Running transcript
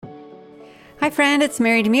Hi, friend. It's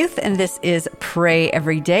Mary DeMuth, and this is Pray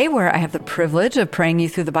Every Day, where I have the privilege of praying you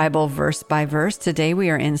through the Bible verse by verse. Today,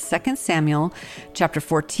 we are in 2 Samuel chapter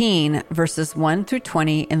 14, verses 1 through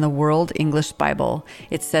 20 in the World English Bible.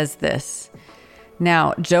 It says this: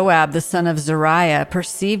 Now Joab, the son of Zeruiah,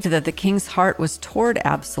 perceived that the king's heart was toward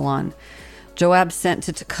Absalom. Joab sent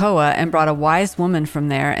to Tekoa and brought a wise woman from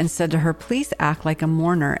there and said to her, Please act like a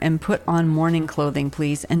mourner and put on mourning clothing,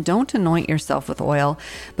 please, and don't anoint yourself with oil,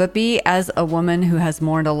 but be as a woman who has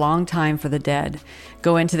mourned a long time for the dead.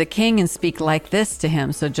 Go into the king and speak like this to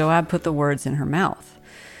him. So Joab put the words in her mouth.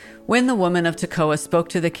 When the woman of Tekoa spoke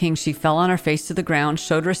to the king, she fell on her face to the ground,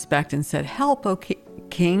 showed respect, and said, Help, O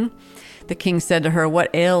king. The king said to her,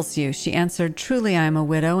 What ails you? She answered, Truly I am a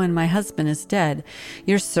widow, and my husband is dead.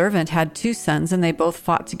 Your servant had 2 sons, and they both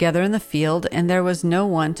fought together in the field, and there was no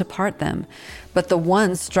one to part them. But the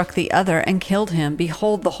one struck the other and killed him.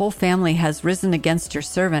 Behold, the whole family has risen against your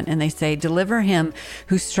servant, and they say, Deliver him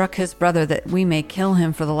who struck his brother, that we may kill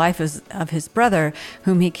him for the life of his brother,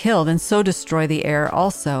 whom he killed, and so destroy the heir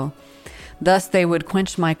also. Thus they would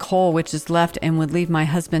quench my coal which is left, and would leave my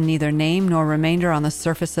husband neither name nor remainder on the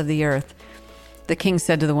surface of the earth. The king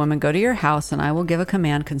said to the woman, Go to your house, and I will give a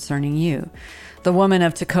command concerning you. The woman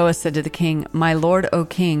of Tekoa said to the king, My lord, O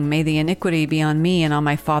king, may the iniquity be on me and on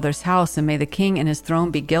my father's house, and may the king and his throne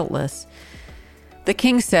be guiltless. The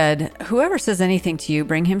king said, Whoever says anything to you,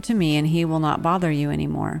 bring him to me, and he will not bother you any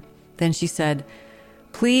more. Then she said,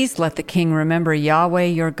 Please let the king remember Yahweh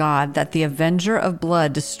your God, that the avenger of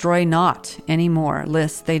blood destroy not any more,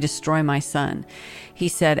 lest they destroy my son. He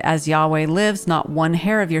said, As Yahweh lives, not one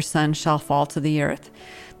hair of your son shall fall to the earth.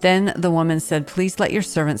 Then the woman said, Please let your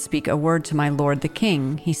servant speak a word to my lord the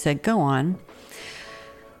king. He said, Go on.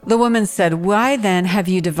 The woman said, Why then have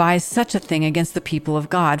you devised such a thing against the people of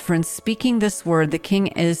God? For in speaking this word, the king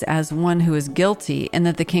is as one who is guilty, and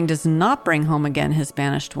that the king does not bring home again his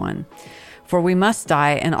banished one. For we must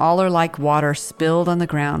die, and all are like water spilled on the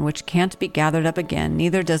ground, which can't be gathered up again.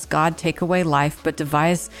 Neither does God take away life, but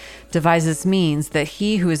devises means that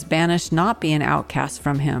he who is banished not be an outcast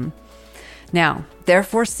from him. Now,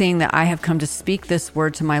 therefore, seeing that I have come to speak this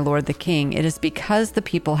word to my lord the king, it is because the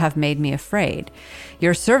people have made me afraid.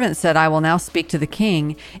 Your servant said, I will now speak to the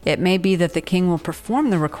king. It may be that the king will perform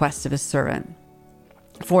the request of his servant.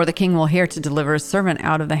 For the king will hear to deliver his servant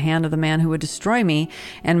out of the hand of the man who would destroy me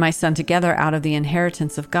and my son together out of the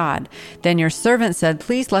inheritance of God. Then your servant said,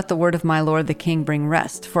 Please let the word of my lord the king bring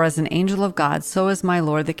rest. For as an angel of God, so is my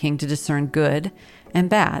lord the king to discern good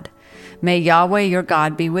and bad. May Yahweh your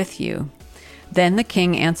God be with you. Then the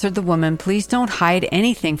king answered the woman, Please don't hide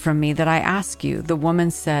anything from me that I ask you. The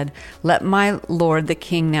woman said, Let my lord the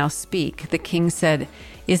king now speak. The king said,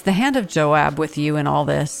 Is the hand of Joab with you in all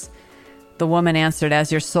this? The woman answered,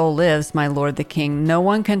 As your soul lives, my lord the king, no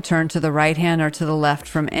one can turn to the right hand or to the left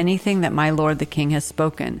from anything that my lord the king has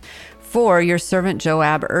spoken. For your servant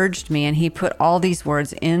Joab urged me, and he put all these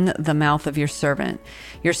words in the mouth of your servant.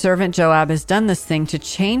 Your servant Joab has done this thing to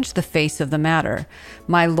change the face of the matter.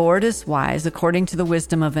 My lord is wise, according to the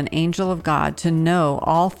wisdom of an angel of God, to know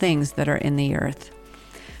all things that are in the earth.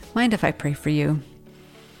 Mind if I pray for you?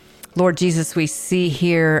 Lord Jesus, we see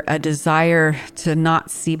here a desire to not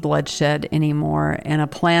see bloodshed anymore, and a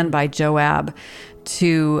plan by Joab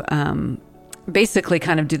to basically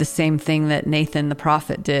kind of do the same thing that Nathan the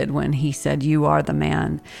prophet did when he said, You are the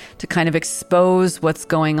man, to kind of expose what's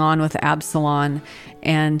going on with Absalom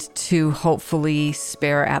and to hopefully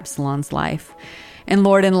spare Absalom's life. And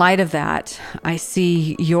Lord, in light of that, I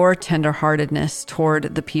see your tenderheartedness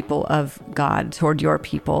toward the people of God, toward your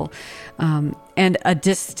people, and a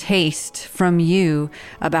distaste from you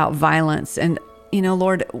about violence. And,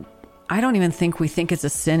 Lord, I don't even think we think it's a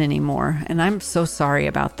sin anymore. And I'm so sorry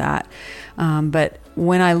about that. But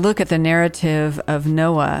when I look at the narrative of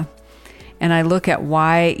Noah, and I look at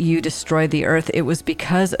why you destroyed the earth, it was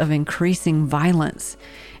because of increasing violence.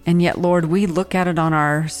 And yet, Lord, we look at it on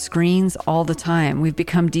our screens all the time. We've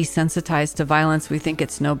become desensitized to violence. We think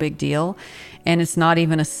it's no big deal, and it's not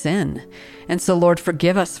even a sin. And so, Lord,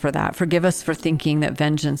 forgive us for that. Forgive us for thinking that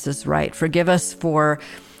vengeance is right. Forgive us for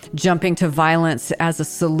jumping to violence as a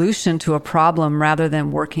solution to a problem rather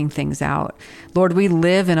than working things out. Lord, we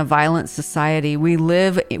live in a violent society. We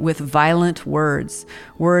live with violent words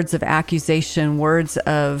of accusation, words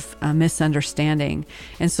of misunderstanding.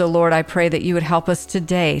 And so, Lord, I pray that you would help us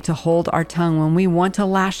today to hold our tongue when we want to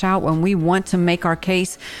lash out, when we want to make our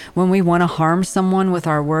case, when we want to harm someone with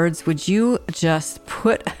our words. Would you just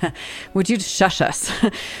would you shush us?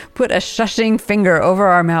 Put a shushing finger over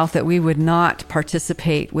our mouth that we would not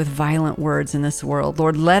participate with violent words in this world.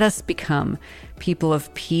 Lord, let us become people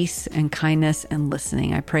of peace and kindness and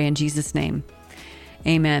listening. I pray in Jesus' name.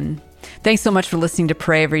 Amen. Thanks so much for listening to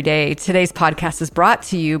Pray Every Day. Today's podcast is brought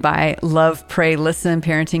to you by Love, Pray, Listen,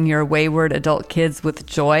 Parenting Your Wayward Adult Kids with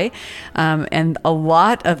Joy. And a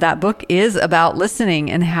lot of that book is about listening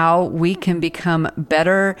and how we can become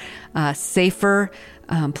better, safer,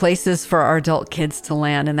 places for our adult kids to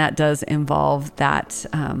land. And that does involve that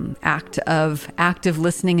act of active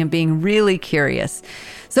listening and being really curious.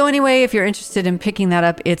 So anyway, if you're interested in picking that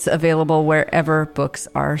up, it's available wherever books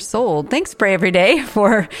are sold. Thanks, Pray Every Day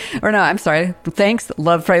Thanks,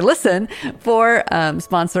 Love, Pray, Listen for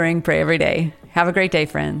sponsoring Pray Every Day. Have a great day,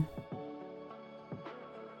 friend.